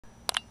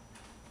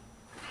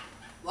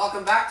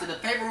Welcome back to the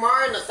Paper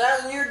Mario the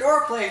 1000-Year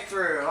Door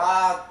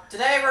playthrough.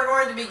 Today we're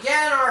going to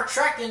begin our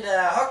trek into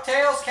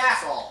Hooktail's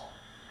castle.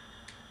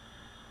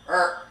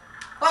 Or,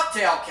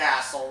 Hooktail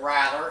Castle,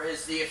 rather,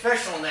 is the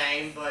official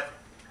name, but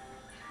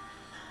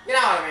you know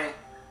what I mean.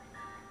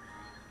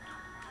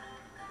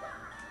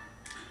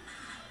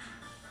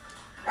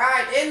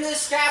 Alright, in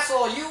this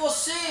castle you will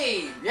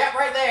see, yep,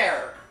 right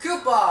there,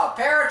 Koopa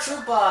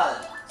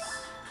Paratroopas.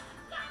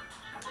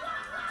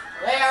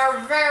 They are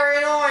very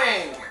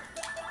annoying.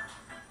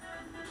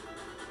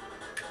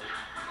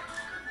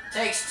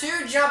 Takes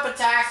 2 jump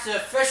attacks to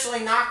officially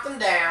knock them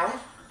down.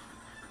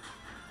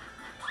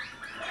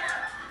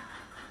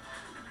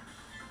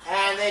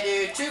 And they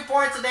do 2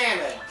 points of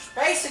damage.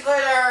 Basically,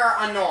 they're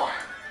annoying.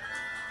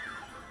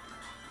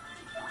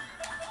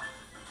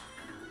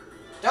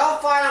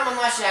 Don't fight them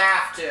unless you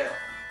have to.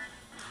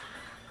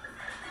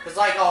 Because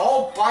like a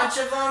whole bunch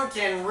of them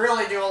can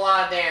really do a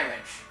lot of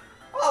damage.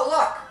 Oh,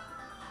 look.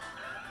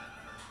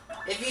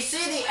 If you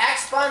see the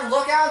X button,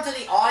 look out into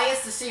the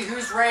audience to see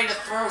who's ready to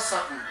throw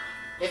something.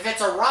 If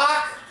it's a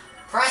rock,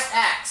 press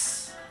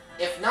X.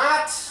 If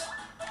not,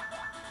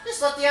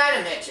 just let the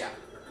item hit you.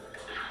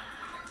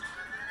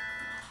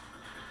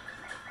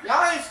 The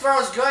audience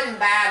throws good and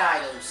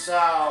bad items,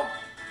 so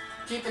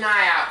keep an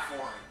eye out for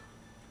them.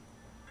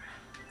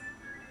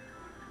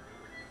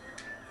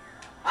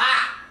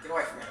 Ah! Get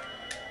away from me.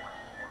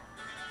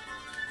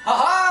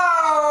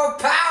 Ho-ho!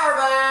 Power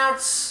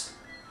Bounce!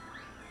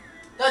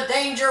 The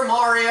Danger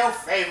Mario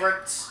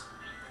favorite.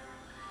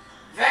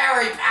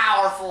 Very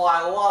powerful.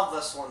 I love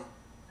this one.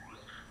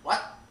 What?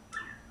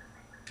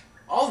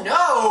 Oh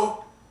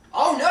no!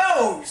 Oh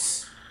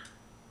noes!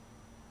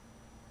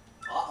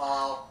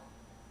 Uh-oh.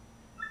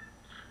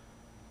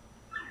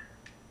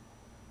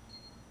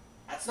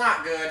 That's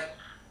not good.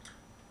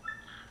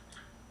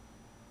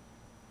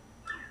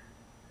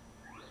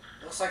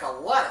 Looks like a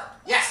letter.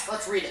 Yes,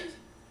 let's read it.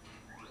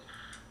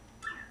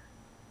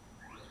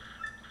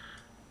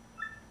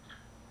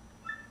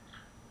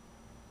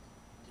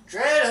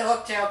 Dreaded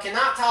Hooktail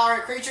cannot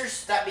tolerate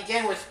creatures that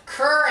begin with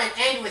cur and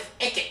end with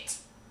icket.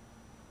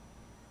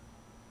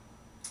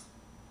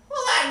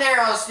 Well, that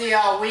narrows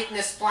the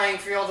weakness playing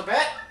field a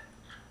bit.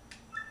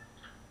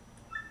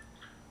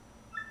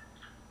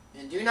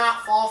 And do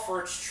not fall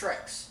for its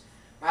tricks.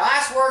 My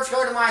last words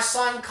go to my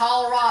son,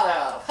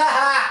 Colorado.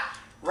 Haha!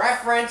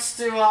 Reference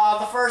to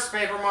the first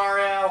Paper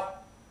Mario.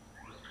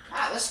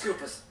 Ah, this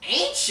scoop is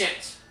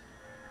ancient.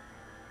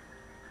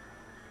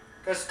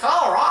 Because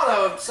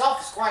Colorado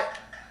himself is quite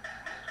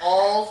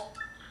old.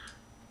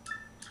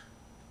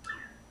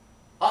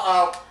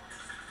 Uh-oh.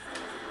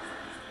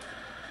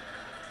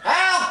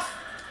 Help!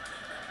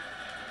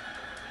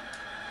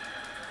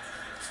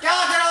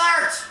 Skeleton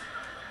alert!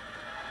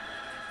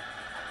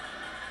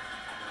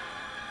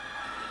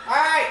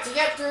 Alright, to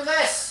get through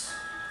this,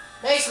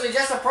 basically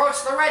just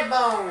approach the red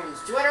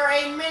bones to enter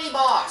a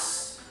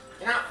mini-boss.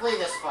 Cannot flee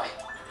this fight.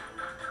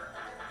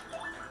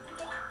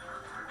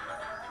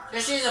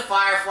 Just use a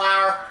fire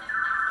flower.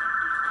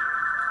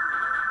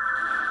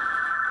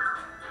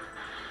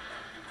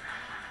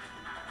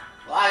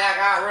 Well, I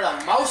got rid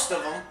of most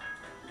of them.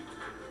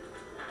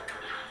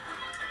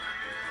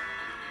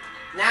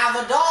 Now,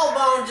 the dull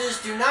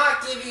bones do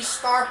not give you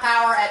star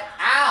power at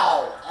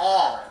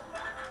all.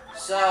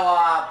 So,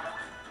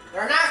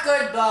 they're not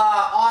good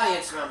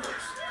audience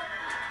members.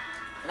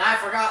 And I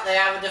forgot they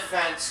have a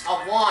defense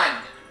of 1.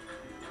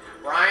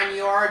 Brian,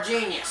 you are a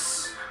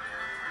genius.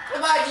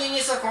 And by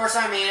genius, of course,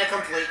 I mean a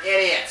complete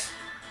idiot.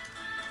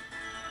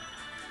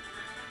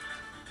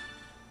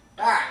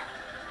 Alright.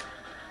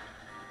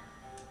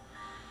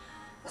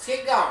 Let's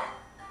keep going.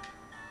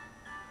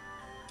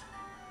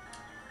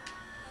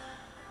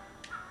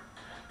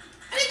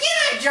 And again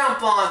I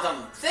jump on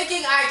them,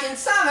 thinking I can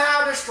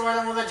somehow destroy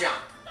them with a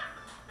jump.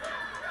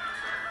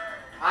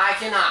 I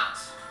cannot.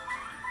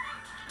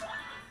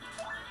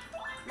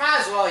 Might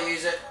as well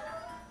use it.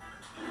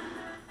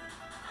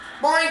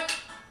 Boink!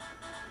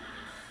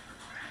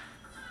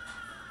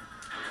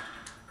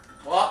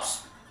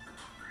 Whoops.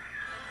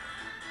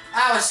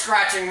 I was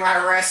scratching my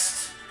wrist.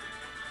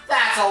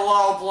 That's a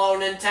low blow,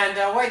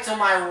 Nintendo. Wait till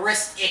my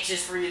wrist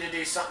itches for you to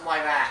do something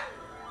like that.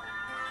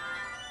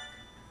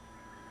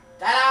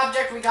 That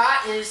object we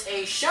got is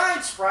a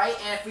Shine Sprite,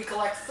 and if we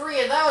collect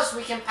 3 of those,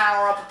 we can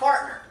power up a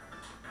partner.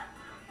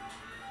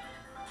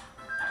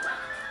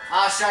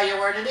 I'll show you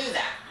where to do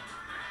that.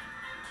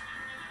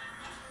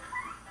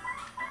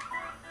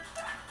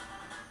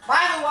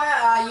 By the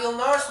way, you'll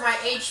notice my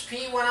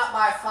HP went up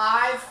by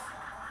 5.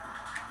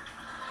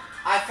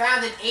 I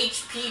found an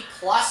HP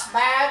Plus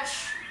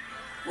badge,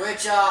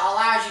 which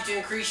allows you to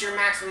increase your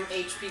maximum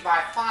HP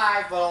by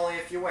 5, but only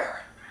if you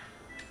wear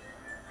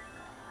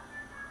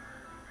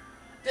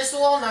it. Just a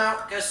little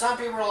note, because some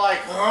people are like,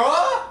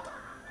 huh?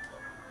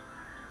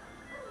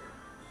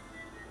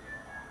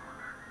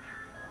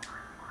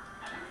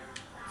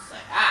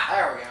 Say,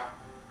 there we go.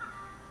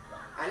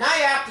 I know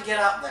you have to get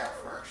up there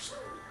first.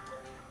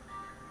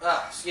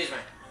 Excuse me.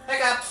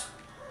 Hiccups.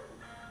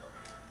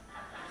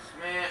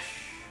 Smash.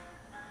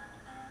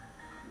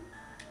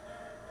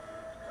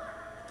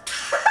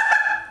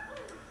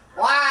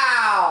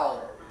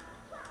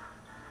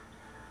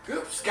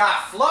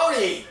 got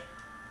floaty.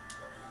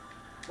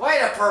 Way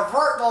to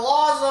pervert the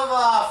laws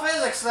of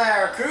physics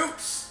there,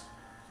 Coops.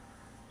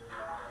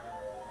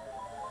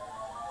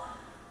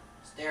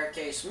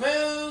 Staircase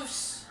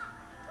moves.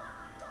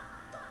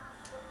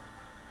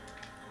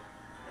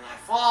 And I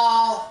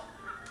fall.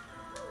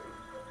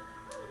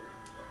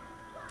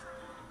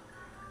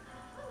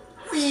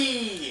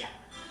 Whee!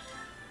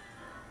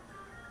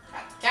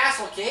 Got the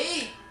castle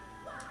key.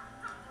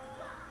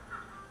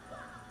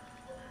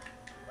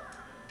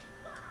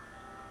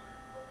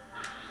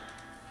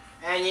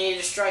 And you need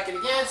to strike it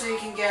again so you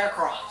can get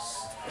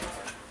across.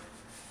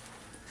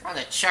 Trying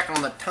to check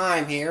on the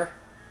time here.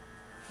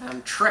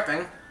 I'm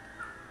tripping.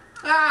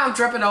 I'm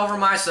tripping over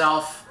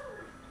myself.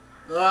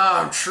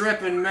 Oh, I'm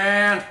tripping,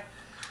 man.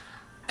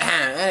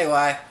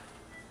 Anyway.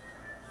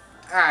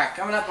 Alright,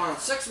 coming up on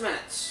 6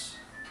 minutes.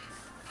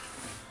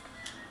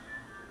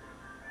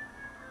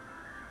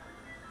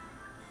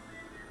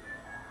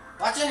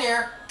 What's in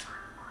here?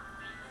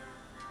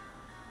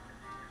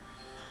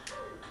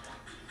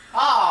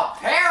 Oh,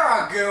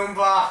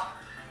 Paragoomba!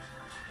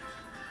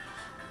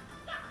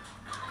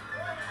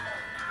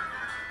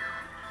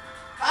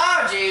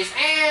 Oh, jeez,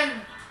 and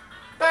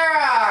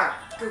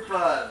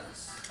Paracoopas.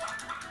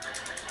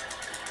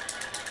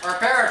 Or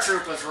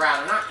Paratroopas,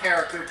 rather, not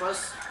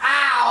Paracoopas.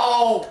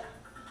 Ow!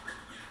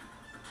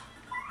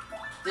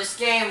 This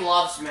game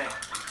loves me.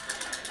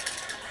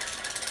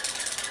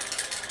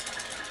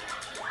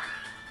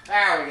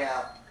 There we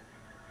go.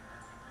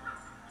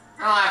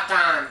 I don't have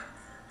time.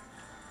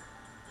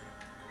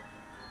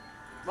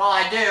 Well,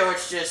 I do,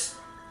 it's just...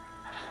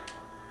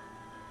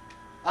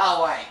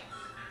 Oh, wait.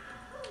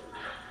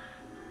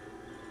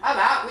 How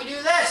about we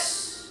do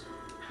this?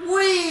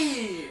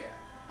 Whee!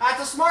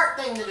 That's a smart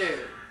thing to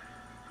do.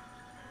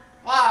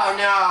 Oh,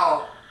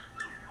 no.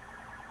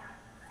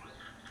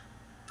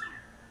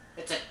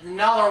 It's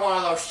another one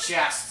of those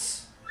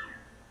chests.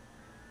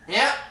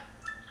 Yep.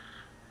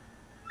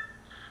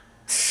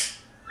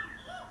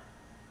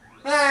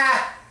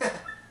 Ah.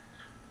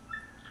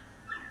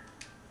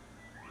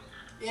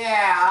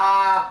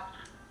 Yeah,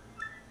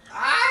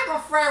 I'm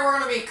afraid we're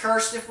gonna be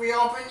cursed if we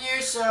open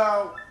you,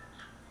 so...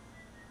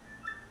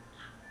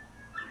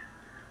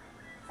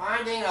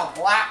 Finding a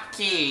black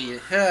key.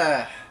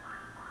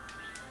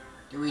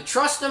 Do we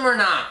trust him or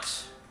not?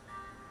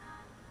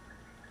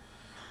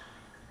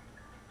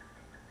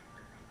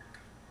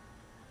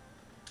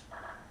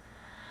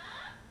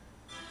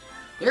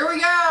 Here we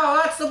go!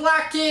 That's the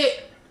black key!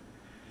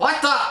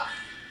 What the?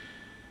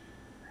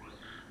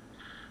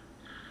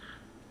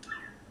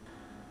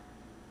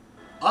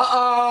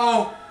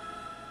 Uh-oh!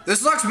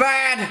 This looks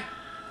bad!